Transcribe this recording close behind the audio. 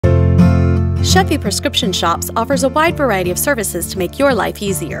Scheffe Prescription Shops offers a wide variety of services to make your life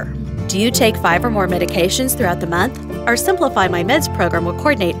easier. Do you take 5 or more medications throughout the month? Our Simplify My Meds program will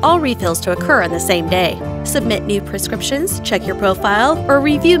coordinate all refills to occur on the same day. Submit new prescriptions, check your profile, or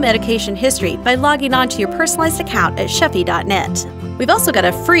review medication history by logging on to your personalized account at scheffe.net. We've also got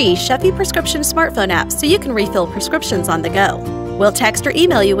a free Scheffe Prescription smartphone app so you can refill prescriptions on the go. We'll text or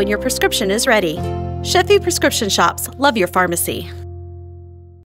email you when your prescription is ready. Scheffe Prescription Shops, love your pharmacy.